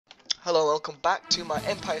Hello and welcome back to my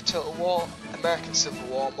Empire Total War American Civil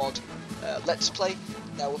War mod Let's Play.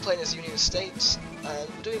 Now we're playing as Union States and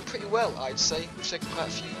we're doing pretty well, I'd say. We've taken quite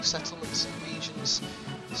a few settlements and regions,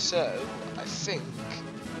 so I think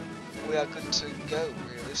we are good to go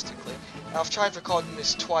realistically. Now I've tried recording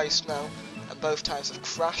this twice now and both times have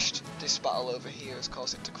crashed. This battle over here has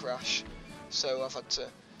caused it to crash, so I've had to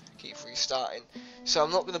keep restarting. So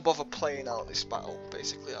I'm not going to bother playing out this battle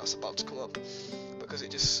basically that's about to come up, because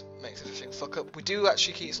it just makes everything fuck up. We do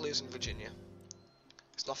actually keep losing Virginia.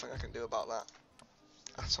 There's nothing I can do about that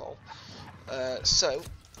at all. So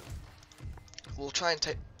we'll try and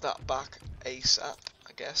take that back ASAP,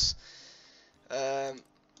 I guess. The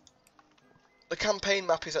campaign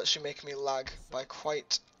map is actually making me lag by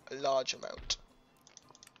quite a large amount.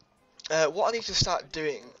 What I need to start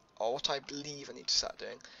doing, or what I believe I need to start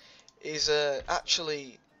doing, is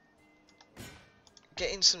actually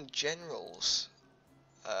getting some generals.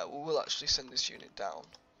 We will actually send this unit down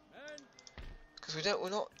because we're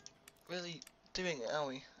not really doing it, are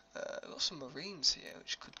we? We've got some marines here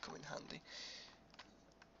which could come in handy.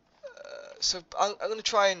 So I'm going to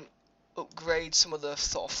try and upgrade some of the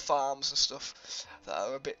sort of farms and stuff that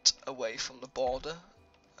are a bit away from the border,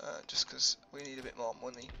 just because we need a bit more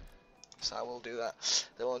money. So I will do that.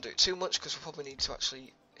 Don't want to do it too much because we probably need to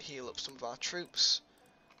actually heal up some of our troops.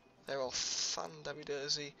 They're all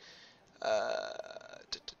fan-dabby-dozy.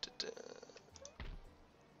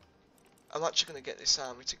 I'm actually going to get this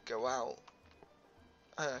army to go out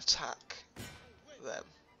and attack them,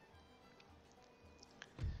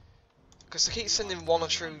 because they keep sending one or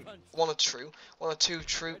two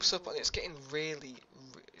troops up, and it's getting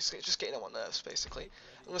it's just getting on my nerves basically.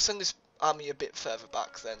 I'm going to send this army a bit further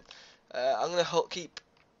back then. I'm going to keep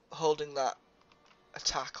holding that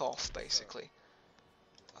attack off basically.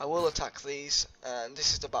 I will attack these, and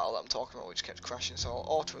this is the battle that I'm talking about which kept crashing, so I'll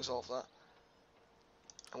auto-resolve that.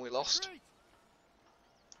 And we lost.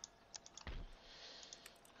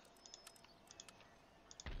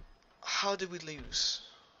 How did we lose?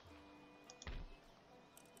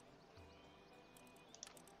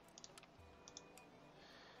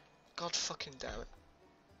 God fucking damn it.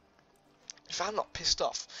 If I'm not pissed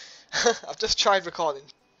off, I've just tried recording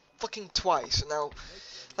fucking twice, and now,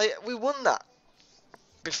 like, we won that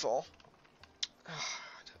before. I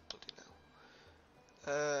don't bloody know.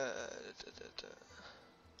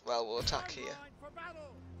 Well, we'll attack here.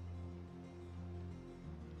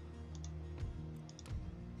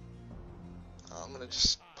 I'm gonna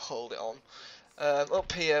just hold it on.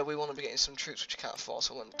 Up here, we want to be getting some troops which you can't afford,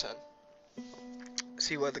 so we'll turn.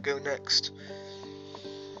 See where they go next.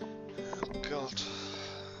 Oh God,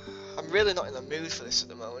 I'm really not in the mood for this at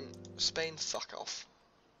the moment. Spain, fuck off.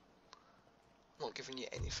 I'm not giving you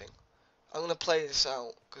anything. I'm gonna play this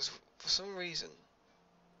out because for some reason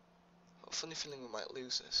I've got a funny feeling we might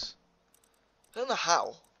lose this. I don't know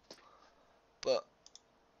how, but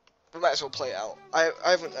we might as well play it out. I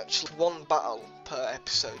haven't actually one battle per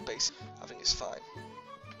episode basically. I think it's fine.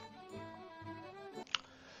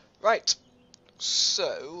 Right,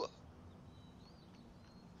 so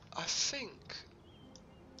I think,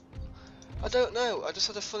 I don't know, I just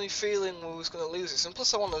had a funny feeling we was going to lose this, and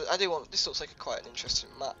plus I do want, this looks like quite an interesting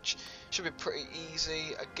match. Should be pretty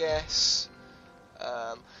easy, I guess.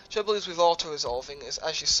 Trouble is with auto-resolving,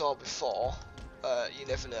 as you saw before, you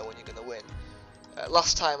never know when you're going to win.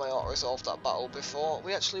 Last time I auto-resolved that battle before,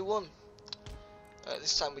 we actually won.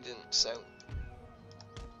 This time we didn't, so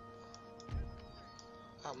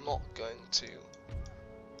I'm not going to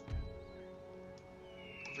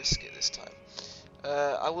risk it this time.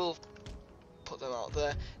 I will put them out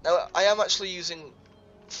there. Now I am actually using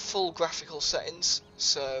full graphical settings,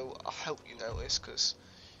 so I hope you notice, because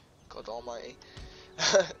God almighty,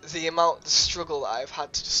 the struggle that I've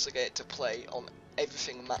had to get it to play on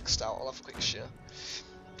everything maxed out. I'll have a quick show.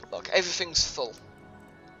 Look, everything's full.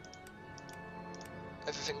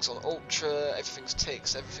 Everything's on ultra, everything's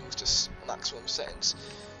ticks, everything's just maximum settings.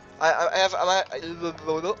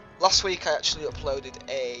 Last week I actually uploaded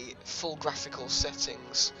a full graphical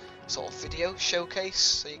settings sort of video showcase,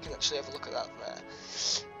 so you can actually have a look at that there.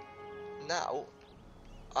 Now,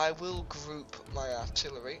 I will group my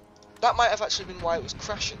artillery. That might have actually been why it was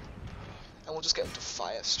crashing. And we'll just get them to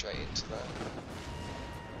fire straight into there.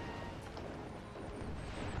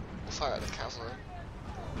 We'll fire at the cavalry.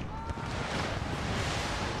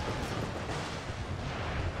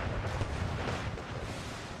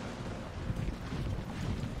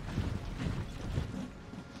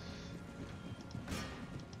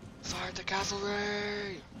 Fire at the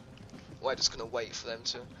cavalry! We're just going to wait for them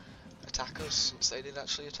to attack us, since they did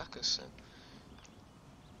actually attack us, so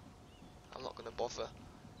I'm not going to bother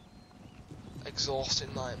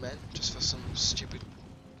exhausting my men just for some stupid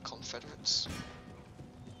Confederates.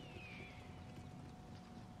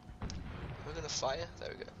 We're gonna fire. There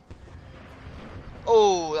we go.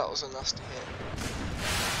 Oh, that was a nasty hit.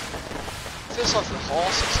 Feels like for the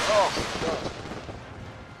horses. Oh god.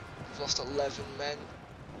 We've lost 11 men.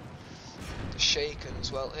 They're shaken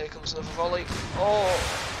as well. Here comes another volley. Oh.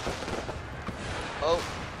 Oh.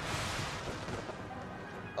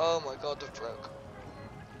 Oh my god, they've broke.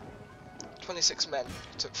 26 men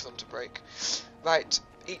it took for them to break. Right,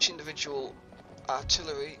 each individual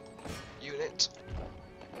artillery unit,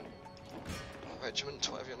 regiment,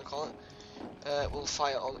 whatever you want to call it, will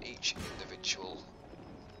fire on each individual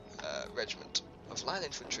regiment of line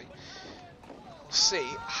infantry. We'll see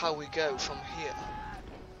how we go from here.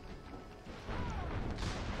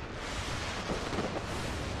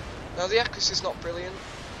 Now the accuracy is not brilliant,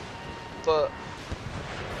 but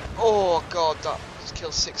oh god, that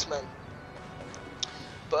killed 6 men.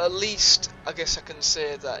 But at least I guess I can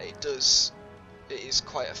say that it is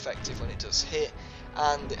quite effective when it does hit,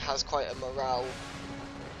 and it has quite a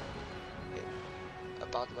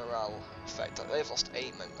bad morale effect. They've lost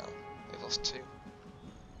 8 men now. They've lost 2.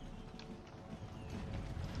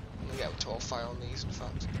 I'm gonna get 12 fire on these, in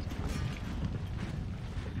fact.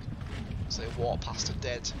 So they walk past a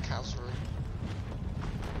dead cavalry.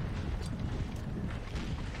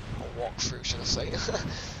 Or walk through, should I say?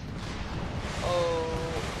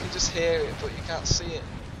 Oh, you can just hear it, but you can't see it.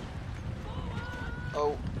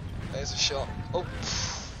 Oh, there's a shot. Oh,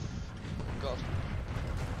 god.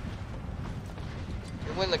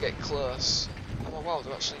 And when they get close, oh wow,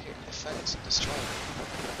 they're actually hitting the fence and destroying it.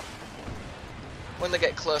 When they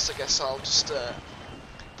get close, I guess I'll just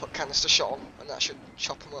put canister shot on, and that should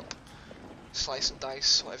chop them up. Slice and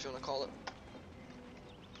dice, whatever you want to call it.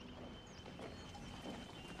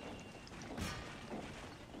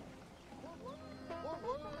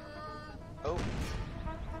 Oh.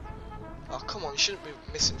 Oh, come on, you shouldn't be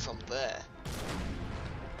missing from there.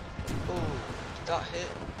 Oh, did that hit?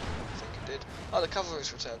 I think it did. Oh, the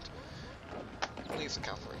cavalry's returned. Leave the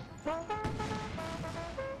cavalry.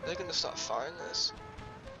 They're going to start firing this?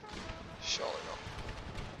 Surely not.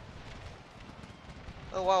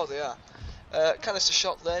 Oh wow, they are. Canister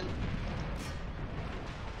shot then.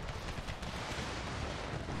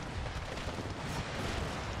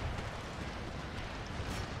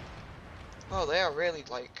 Oh, they are really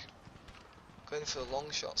like going for the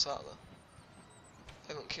long shots, aren't they?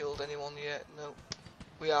 Haven't killed anyone yet. Nope.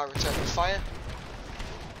 We are returning fire.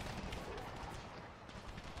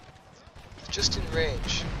 Just in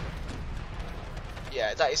range.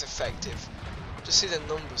 Yeah, that is effective. Just see the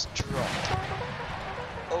numbers drop.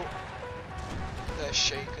 Oh, they're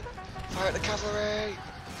shaken. Fire at the cavalry!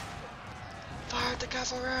 Fire at the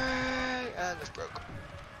cavalry! And they've broke.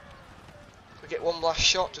 We get one last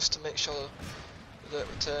shot just to make sure they don't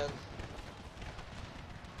return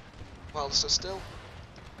while they're still.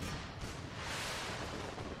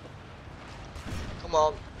 Come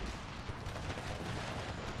on.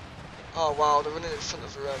 Oh wow, they're running in front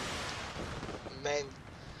of their own men.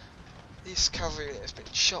 This cavalry unit has been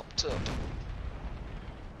chopped up.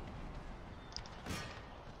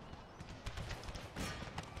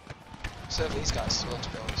 Serve these guys as well, to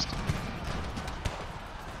be honest.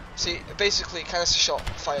 See, basically, canister shot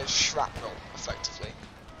fires shrapnel, effectively.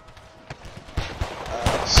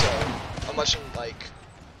 So, imagine, like,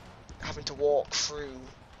 having to walk through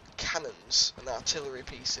cannons and artillery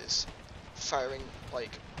pieces, firing,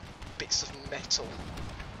 like, bits of metal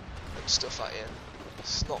and stuff at you.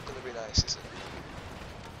 It's not going to be nice, is it?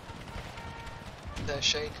 They're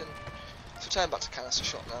shaken. So turn back to canister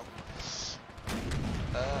shot now.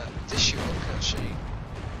 This unit can actually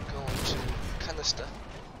go on to canister.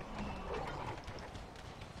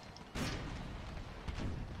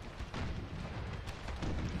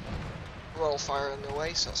 We're all firing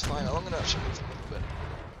away, so that's fine. I'm going to actually move them up a bit.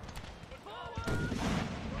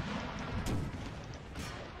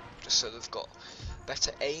 Just so they've got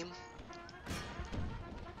better aim.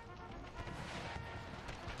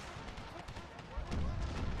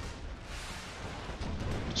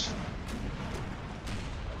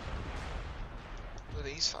 What are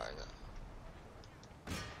these firing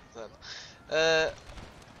at? Them.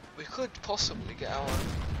 We could possibly get our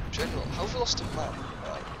general. How have we lost a man?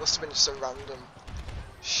 Must have been just a random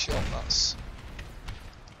shot. That's.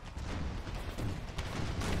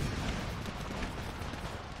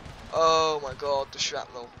 Oh my god, the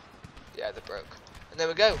shrapnel. Yeah, they broke. And there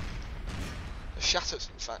we go. They're shattered,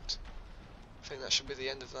 in fact. I think that should be the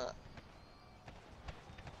end of that.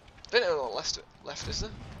 I don't know what left, is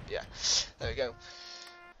there? Yeah, there we go.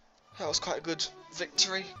 That was quite a good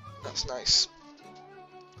victory. That's nice.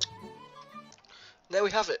 There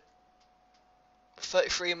we have it.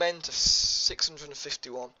 33 men to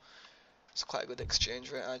 651. It's quite a good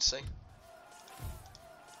exchange rate, I'd say.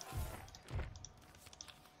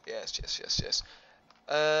 Yes, yes, yes, yes.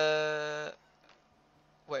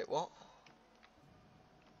 Wait, what?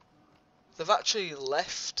 They've actually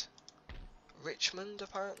left Richmond,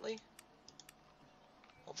 apparently.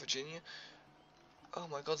 Or Virginia. Oh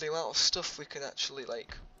my god, the amount of stuff we can actually,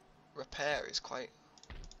 like, repair is quite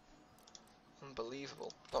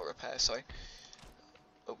unbelievable. Not repair, sorry.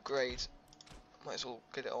 Upgrade. Might as well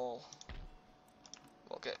get it all.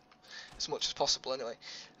 Well, get as much as possible anyway.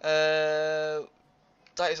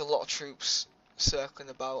 That is a lot of troops circling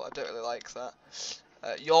about. I don't really like that.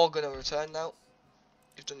 You're going to return now.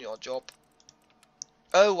 You've done your job.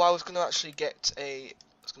 Oh, I was going to actually get I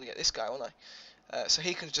was going to get this guy, wasn't I? So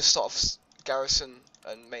he can just sort of garrison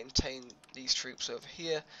and maintain these troops over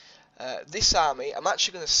here. This army, I'm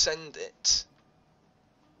actually going to send it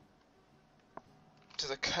to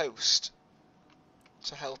the coast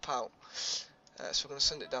to help out. So we're going to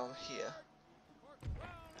send it down here,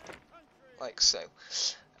 like so.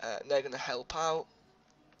 They're going to help out.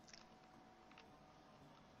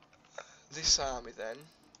 This army then,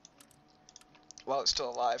 while it's still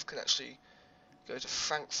alive, can actually go to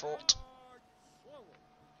Frankfurt,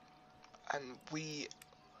 and we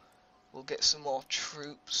will get some more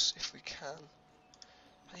troops if we can.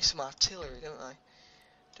 I need some artillery, don't I?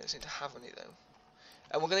 Don't seem to have any though.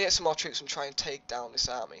 And we're going to get some more troops and try and take down this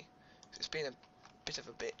army. It's been a bit of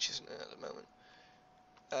a bitch, isn't it, at the moment?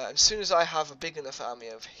 As soon as I have a big enough army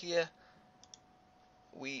over here,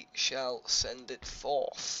 we shall send it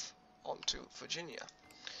forth onto Virginia.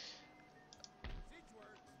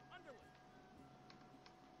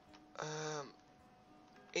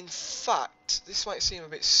 In fact, this might seem a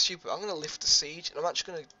bit stupid. I'm going to lift the siege, and I'm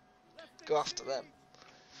actually going to go after them.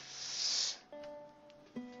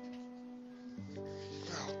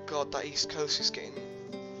 Oh god, that east coast is getting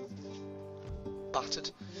battered.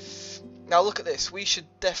 Now look at this. We should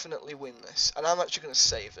definitely win this, and I'm actually going to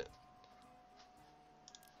save it.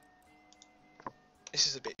 This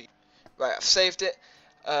is a bit... Right, I've saved it.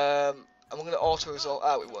 And we're going to auto-resolve...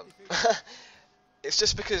 Ah, we won. It's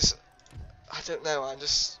just because... I don't know, I'm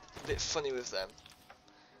just a bit funny with them.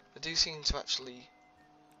 They do seem to actually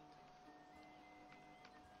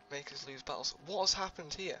make us lose battles. What has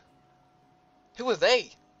happened here? Who are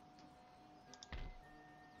they?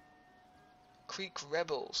 Creek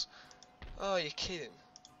Rebels. Oh, you're kidding.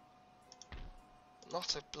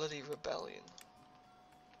 Not a bloody rebellion.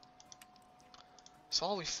 That's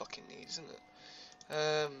all we fucking need, isn't it?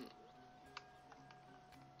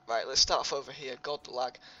 Right, let's start off over here. God, the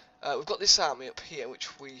lag. We've got this army up here,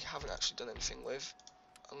 which we haven't actually done anything with.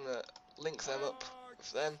 I'm going to link them up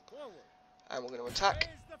with them, and we're going to attack,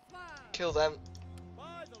 kill them,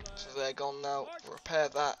 so they're gone now. We'll repair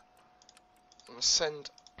that. I'm going to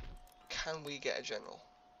send... Can we get a general?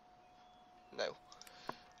 No.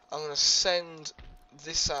 I'm going to send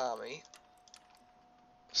this army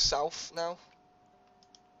south now.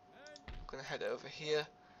 I'm going to head over here.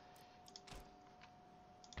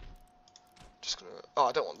 Just gonna... Oh,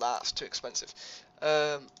 I don't want that, it's too expensive.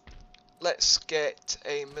 Let's get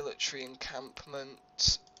a military encampment.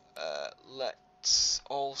 Let's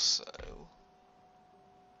also...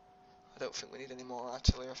 I don't think we need any more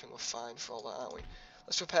artillery, I think we're fine for all that, aren't we?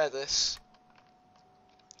 Let's repair this.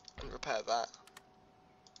 And repair that.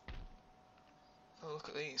 Oh, look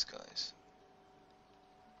at these guys.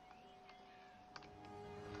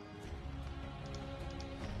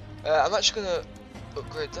 I'm actually gonna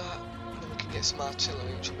upgrade that. Get some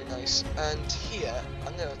artillery, which will be nice. And here,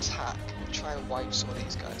 I'm going to attack and try and wipe some of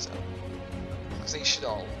these guys out, because these should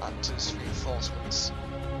all act as reinforcements.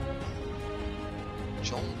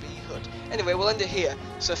 John B. Hood. Anyway, we'll end it here.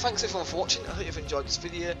 So thanks everyone for watching. I hope you've enjoyed this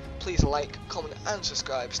video. Please like, comment and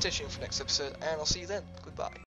subscribe. Stay tuned for the next episode, and I'll see you then. Goodbye.